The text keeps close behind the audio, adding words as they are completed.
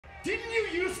Didn't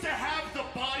you used to have the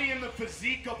body and the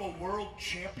physique of a world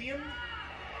champion?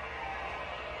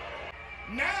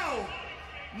 Now,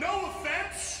 no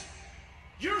offense,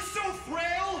 you're so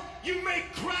frail, you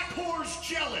make crack whores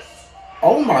jealous.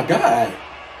 Oh my God.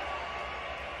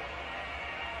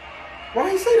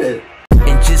 Why you say that?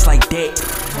 And just like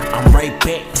that, I'm right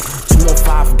back.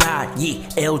 215 God, yeah,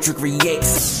 Eldric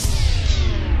reacts.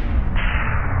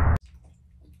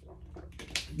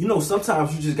 You know,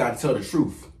 sometimes you just gotta tell the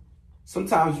truth.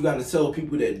 Sometimes you gotta tell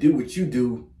people that do what you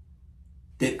do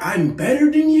that I'm better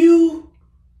than you,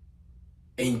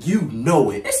 and you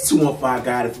know it. It's 215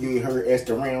 God if you ain't heard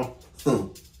Esther around.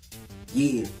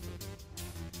 Yeah.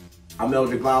 I'm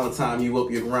Eldric Valentine, you up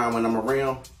your grind when I'm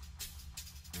around.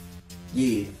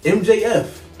 Yeah,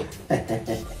 MJF.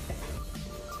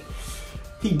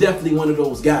 He definitely one of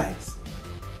those guys.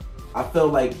 I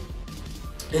felt like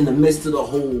in the midst of the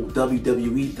whole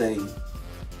WWE thing,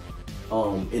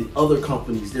 in other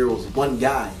companies, there was one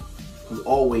guy who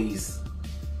always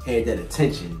had that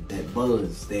attention, that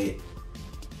buzz, that,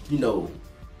 you know,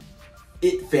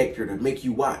 it factor to make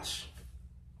you watch.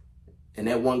 And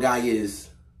that one guy is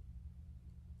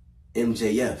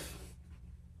MJF.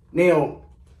 Now,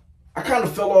 I kind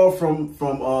of fell off from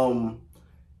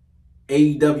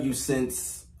AEW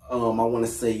since, I want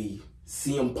to say,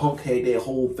 CM Punk had that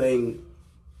whole thing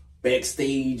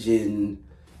backstage, and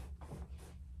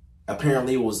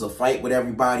apparently it was a fight with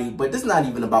everybody, but this is not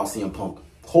even about CM Punk.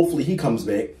 Hopefully he comes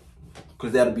back,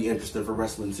 because that'll be interesting for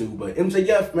wrestling too. But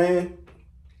MJF, man,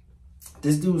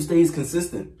 this dude stays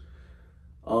consistent.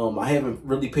 I haven't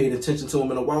really paid attention to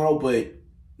him in a while, but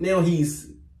now he's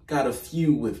got a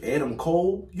feud with Adam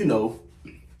Cole, you know.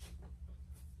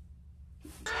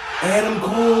 Adam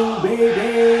Cole,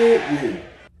 baby.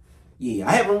 Yeah,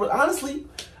 I haven't, honestly,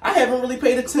 I haven't really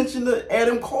paid attention to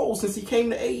Adam Cole since he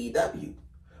came to AEW.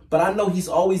 But I know he's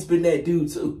always been that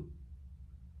dude too.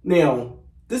 Now,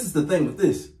 this is the thing with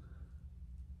this.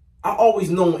 I always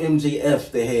known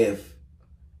MJF to have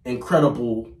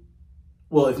incredible,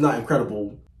 well, if not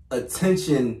incredible,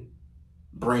 attention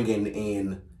bringing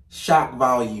and shock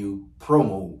value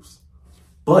promos.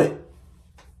 But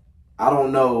I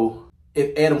don't know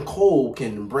if Adam Cole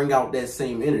can bring out that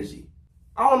same energy.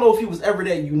 I don't know if he was ever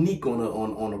that unique on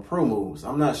the promos.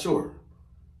 I'm not sure.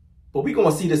 But we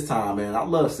gonna see this time, man. I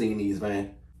love seeing these,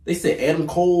 man. They said Adam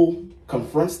Cole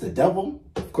confronts the devil.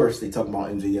 Of course, they talking about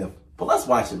MJF. But let's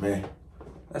watch it, man.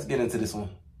 Let's get into this one.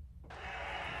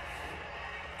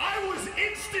 I was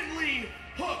instantly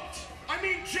hooked. I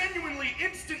mean, genuinely,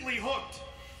 instantly hooked.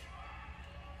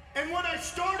 And when I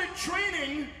started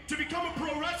training to become a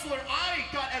pro wrestler, I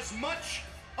got as much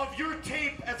of your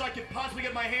tape as I could possibly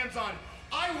get my hands on.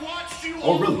 I watched you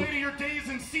all the way to your days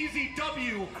in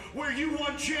CZW, where you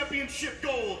won championship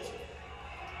gold.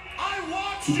 I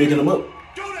watched you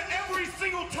go to every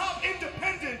single top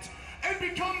independent and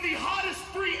become the hottest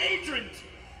free agent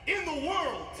in the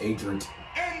world. And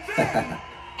then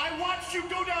I watched you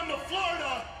go down to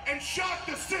Florida and shock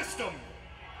the system.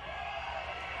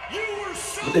 You were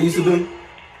so what they used to do?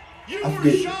 You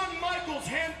were Shawn Michaels'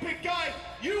 handpicked guy.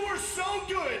 You were so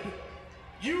good.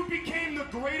 You became the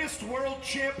greatest world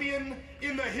champion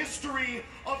in the history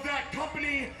of that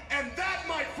company, and that,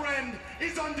 my friend,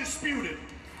 is undisputed.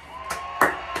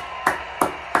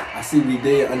 I see what he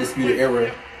did, Undisputed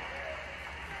Era.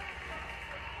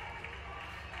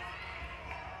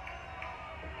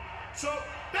 So,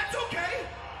 that's okay.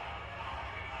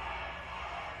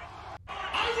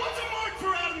 I wasn't marked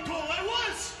for Adam Cole.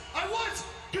 I was,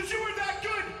 because you were that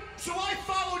good. So I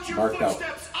followed your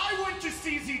footsteps. I went to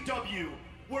CZW,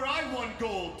 where I won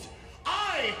gold.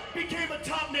 I became a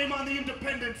top name on the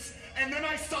independents, and then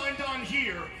I signed on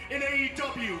here in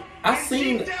AEW. I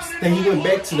seen that he went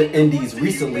back to the Indies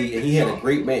recently, and he had a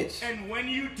great match. And when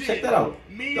you did, check that out.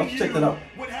 Y'all check that out.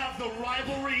 Would have the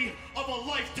rivalry of a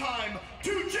lifetime.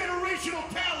 Two generational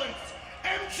talents,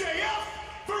 MJF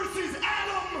versus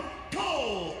Adam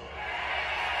Cole.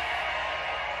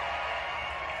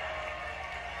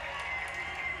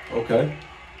 Okay.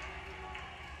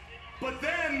 But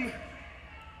then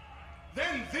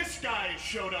this guy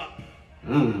showed up.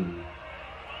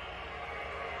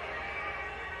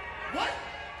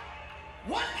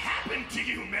 What happened to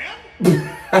you, man?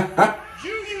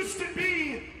 You used to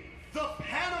be the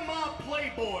Panama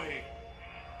Playboy.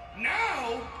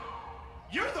 Now,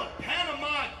 you're the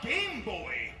Panama Game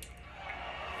Boy.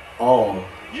 Oh.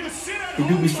 You sit at he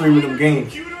home do be streaming them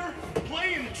games. Computer,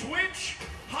 playing Twitch,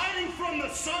 hiding from the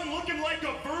sun looking like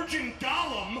a virgin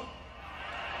Gollum.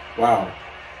 Wow.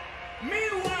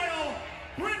 Meanwhile,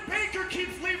 Britt Baker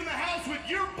keeps leaving the house with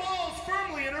your balls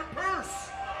firmly in her purse.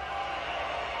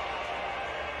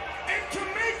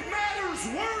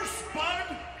 was worse,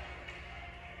 bud.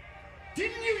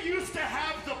 Didn't you used to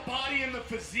have the body and the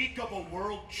physique of a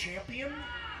world champion?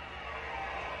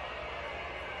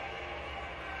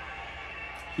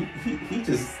 He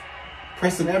just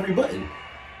pressing every button.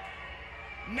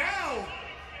 Now,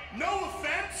 no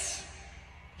offense,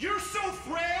 you're so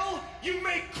frail, you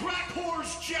make crack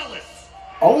whores jealous.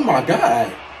 Oh my God.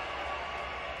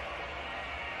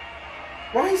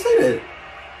 Why he say that?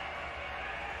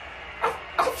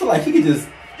 I feel like he could just,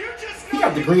 he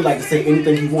got the green light to say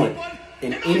anything he wants.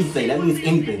 And anything, that means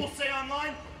anything. People say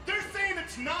online, they're saying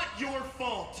it's not your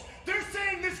fault. They're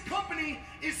saying this company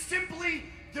is simply,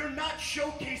 they're not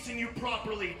showcasing you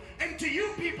properly. And to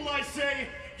you people I say,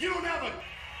 you don't have a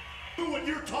clue what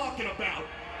you're talking about.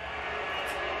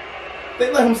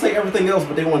 They let him say everything else,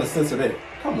 but they want to censor that.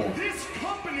 Come on. This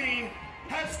company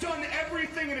has done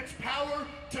everything in its power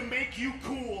to make you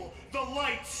cool. The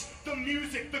lights, the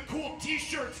music, the cool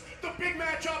t-shirts, the big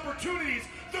match opportunities,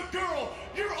 the girl,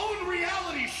 your own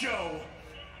reality show.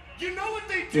 You know what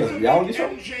they do to make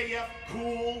MJF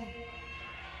cool?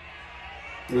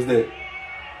 What's that?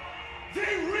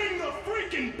 They ring the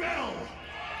freaking bell.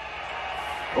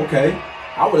 Okay.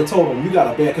 I would have told him, you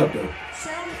got to back up though.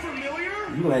 Sound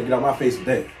familiar? You gonna get out my face with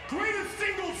that. Greatest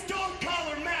singles dog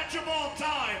collar match of all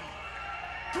time.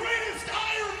 Greatest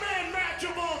Iron Man match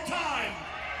of all time.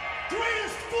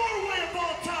 Greatest four-way of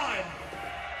all time.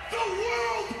 The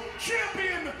world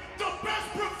champion, the best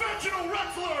professional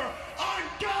wrestler on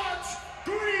God's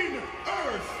green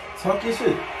earth. Talk your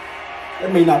shit.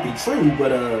 That may not be true, but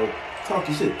talk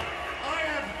your shit. I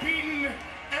have beaten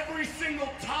every single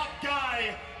top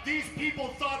guy these people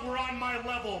thought were on my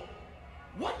level.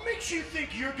 What makes you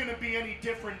think you're gonna be any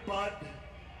different, bud?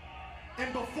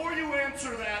 And before you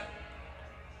answer that,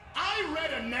 I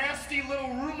read a nasty little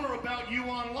rumor about you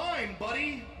online,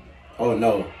 buddy. Oh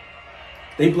no.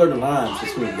 They blur the lines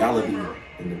between reality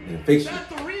and fiction. That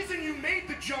the reason you made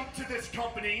the jump to this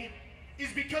company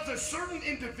is because a certain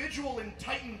individual in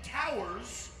Titan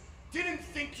Towers didn't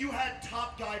think you had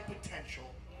top guy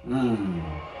potential.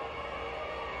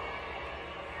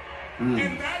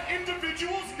 And that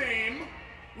individual's name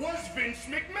was Vince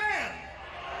McMahon.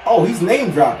 Oh, he's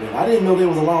name dropping. I didn't know they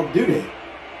was allowed to do that.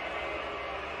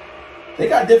 They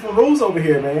got different rules over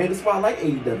here, man. That's why I like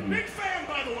AEW. Big fan,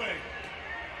 by the way.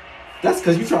 That's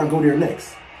because you trying to go there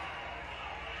next.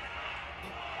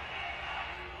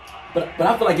 But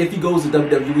I feel like if he goes to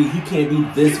WWE, he can't be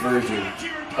this version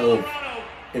of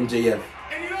MJF.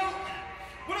 And you know,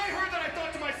 when I heard that, I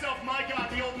thought to myself, my God,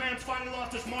 the old man's finally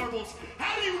lost his marbles.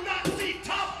 How do you not see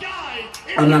top guy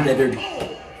in I'm not that dirty.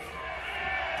 Cole?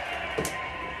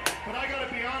 But I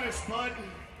gotta be honest, bud.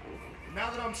 Now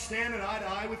that I'm standing eye to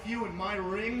eye with you in my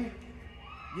ring,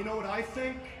 you know what I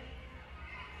think?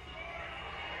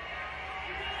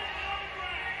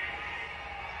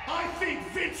 I think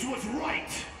Vince was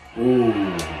right. Ooh,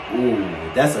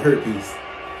 that's a hurt piece.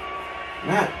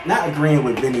 Not agreeing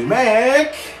with Vinny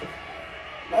Mac.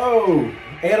 No,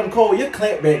 Adam Cole, your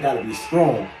clampback gotta be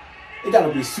strong. It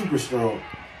gotta be super strong.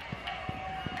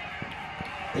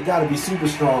 It gotta be super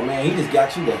strong, man. He just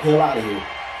got you the hell out of here.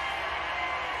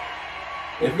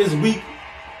 If it's weak,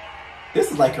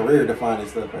 this is like career defining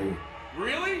stuff right here.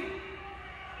 Really?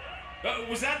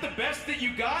 Was that the best that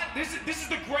you got? This is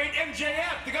the great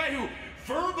MJF, the guy who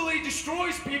verbally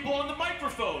destroys people on the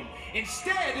microphone.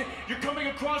 Instead, you're coming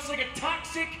across like a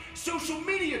toxic social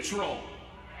media troll.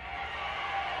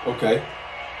 Okay.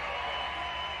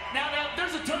 Now,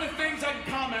 there's a ton of things I can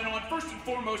comment on. First and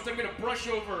foremost, I'm going to brush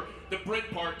over the Brit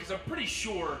part because I'm pretty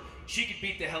sure she could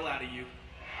beat the hell out of you.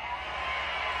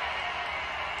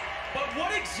 But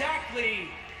what exactly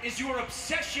is your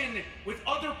obsession with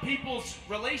other people's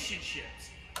relationships?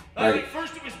 Like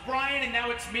first it was Brian and now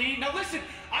it's me. Now listen,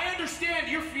 I understand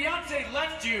your fiance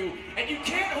left you and you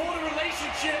can't hold a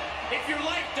relationship if your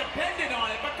life depended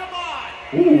on it, but come on.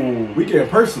 Ooh, we get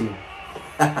personal.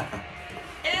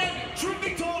 And truth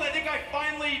be told, I think I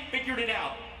finally figured it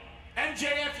out.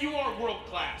 MJF, you are world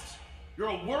class. You're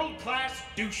a world class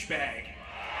douchebag.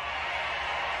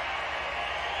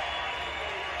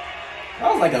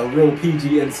 That was like a real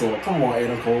PG insult. Come on,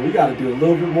 Adam Cole. You gotta do a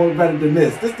little bit more better than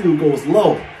this. This dude goes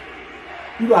low.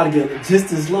 You gotta get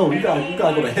just as low. You gotta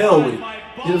go to hell with it. You know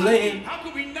what I'm saying? How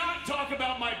could we not talk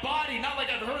about my body? Not like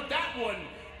I've heard that one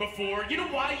before. You know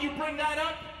why you bring that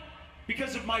up?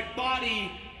 Because of my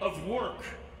body of work.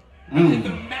 The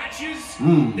matches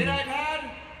that I've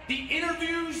had, the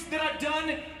interviews that I've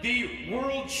done, the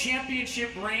world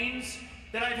championship reigns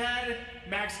that I've had.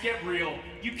 Max, get real.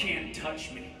 You can't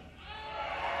touch me.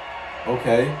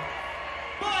 Okay.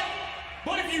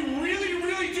 But if you really,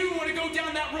 really do want to go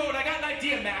down that road, I got an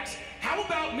idea, Max. How how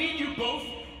about me and you both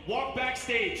walk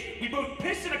backstage? We both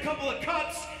piss in a couple of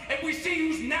cups, and we see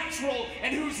who's natural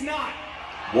and who's not.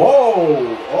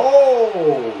 Whoa!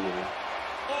 Oh!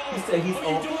 He said he's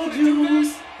on the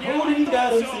juice. Yeah, He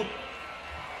got him. so.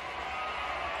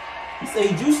 He said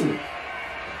he's juicing it.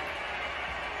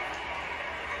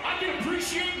 I can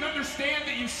appreciate and understand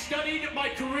that you studied my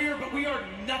career, but we are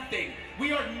nothing.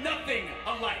 We are nothing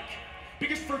alike.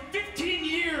 Because for 15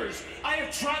 years, I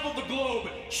have traveled the globe,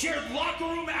 shared locker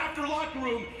room after locker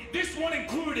room, this one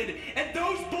included, and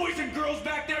those boys and girls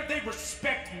back there, they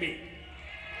respect me.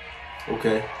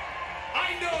 Okay.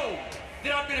 I know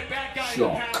that I've been a bad guy in the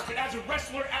past, but as a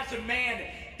wrestler, as a man,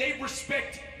 they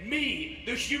respect me,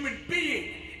 the human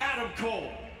being, Adam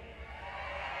Cole.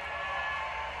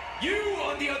 You,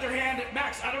 on the other hand,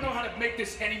 Max, I don't know how to make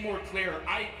this any more clear.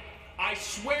 I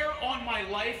swear on my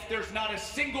life, there's not a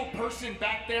single person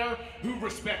back there who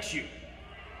respects you.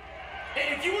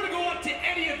 If you were to go up to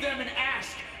any of them and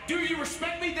ask, do you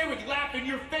respect me? They would laugh in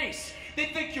your face. They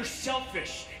think you're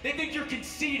selfish. They think you're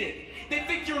conceited. They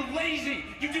think you're lazy.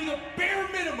 You do the bare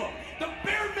minimum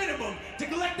to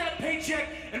collect that paycheck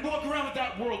and walk around with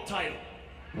that world title.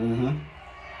 Mm-hmm.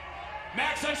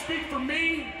 Max, I speak for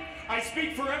me. I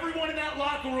speak for everyone in that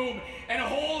locker room and a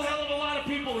whole hell of a lot of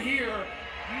people here.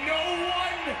 No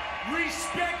one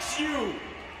respects you.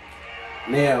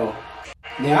 Now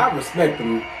I respect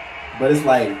him, but it's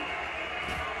like,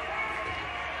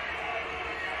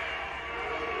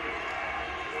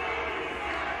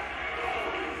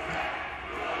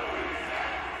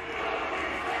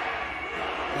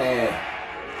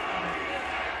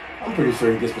 I'm pretty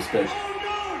sure he gets respect. Oh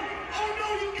no,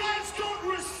 you guys don't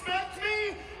respect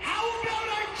me? How about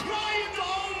I cry into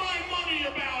all my money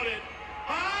about it?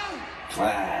 Huh?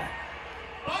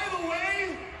 By the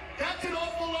way, that's an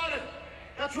awful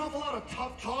lot of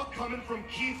tough talk coming from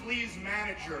Keith Lee's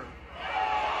manager.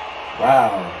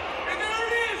 Wow. And there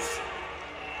it is!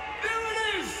 There it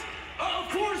is! Of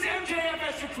course, MJF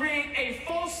has to create a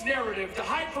false narrative to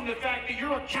hide from the fact that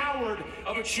you're a coward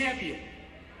of a champion.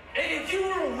 If you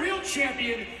were a real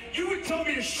champion, you would tell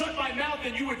me to shut my mouth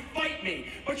and you would fight me.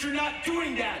 But you're not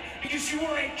doing that because you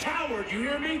are a coward, you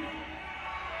hear me?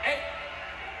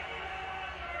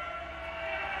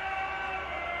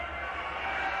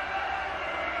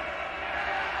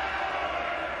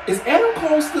 Is Adam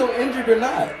Cole still injured or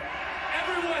not?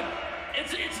 Everyone,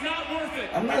 it's not worth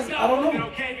it. I don't know.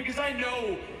 Okay? Because I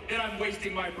know that I'm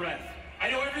wasting my breath. I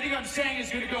know everything I'm saying is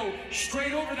going to go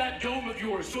straight over that dome of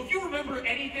yours. So if you remember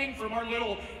anything from our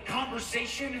little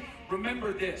conversation,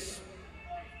 remember this.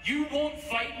 You won't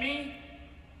fight me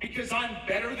because I'm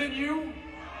better than you.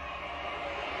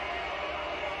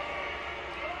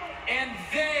 And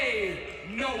they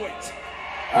know it.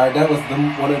 All right, that was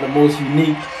one of the most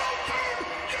unique.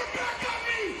 Get back on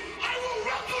me! I will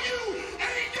wrestle you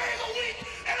any day of the week,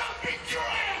 and I'll beat your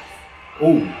ass!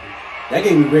 Ooh, that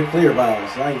gave me Ric Flair vibes,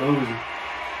 so I ain't gonna lose you.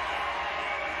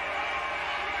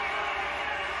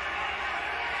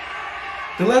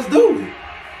 Then let's do it.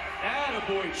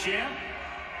 Attaboy, champ.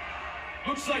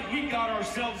 Looks like we got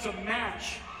ourselves a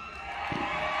match.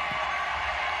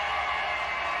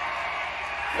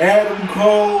 Adam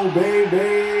Cole,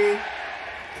 baby.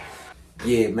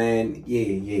 Yeah, man.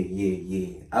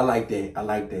 Yeah. I like that. I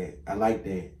like that. I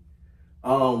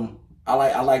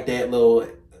like that little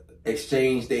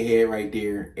exchange they had right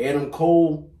there. Adam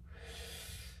Cole.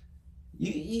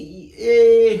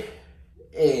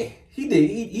 He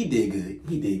did good.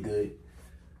 He did good.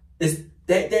 It's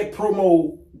that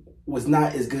promo was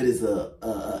not as good as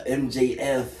a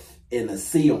MJF and a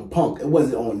CM Punk. It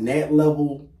wasn't on that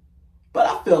level, but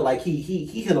I felt like he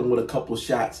hit him with a couple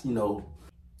shots. You know,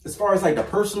 as far as like the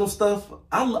personal stuff,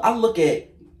 I look at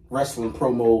wrestling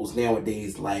promos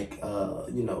nowadays like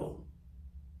you know,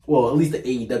 well, at least the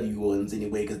AEW ones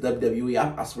anyway, because WWE,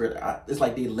 I swear, it's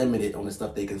like they limited on the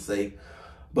stuff they can say.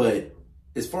 But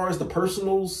as far as the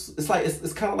personals, it's like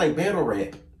it's kind of like battle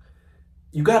rap.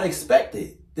 You gotta expect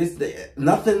it.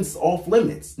 Nothing's off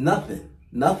limits.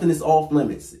 Nothing is off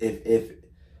limits. If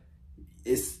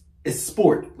it's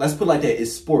sport. Let's put it like that.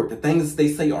 It's sport. The things they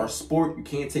say are sport. You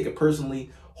can't take it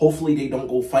personally. Hopefully they don't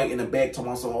go fight in the back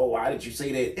talking about, oh, why did you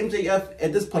say that? MJF,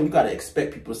 at this point, you gotta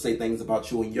expect people to say things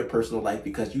about you in your personal life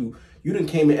because you done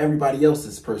came in everybody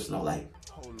else's personal life.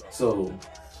 So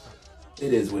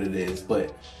it is what it is.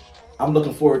 But I'm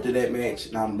looking forward to that match,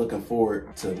 and I'm looking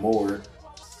forward to more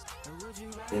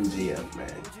MJF,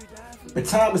 man. But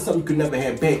time is something you could never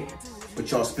have back. But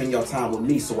y'all spend your time with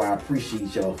me, so I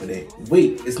appreciate y'all for that.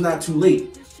 Wait, it's not too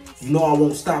late. You know I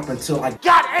won't stop until I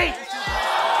got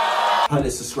 100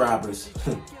 subscribers.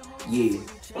 yeah.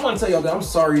 I want to tell y'all that I'm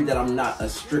sorry that I'm not a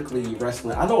strictly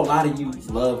wrestling. I know a lot of you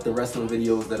love the wrestling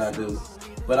videos that I do,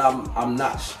 but I'm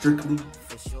not strictly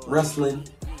wrestling.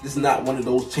 This is not one of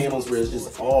those channels where it's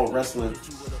just all wrestling.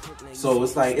 So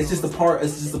it's like, it's just a part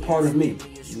of me.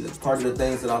 It's part of the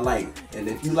things that I like. And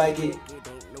if you like it,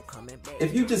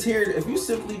 if you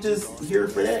simply just here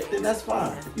for that, then that's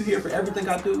fine. If you here for everything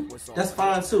I do, that's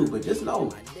fine too. But just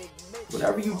know,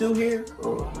 whatever you do here,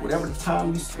 or whatever the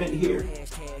time you spent here,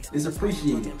 is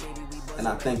appreciated. And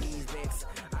I thank you.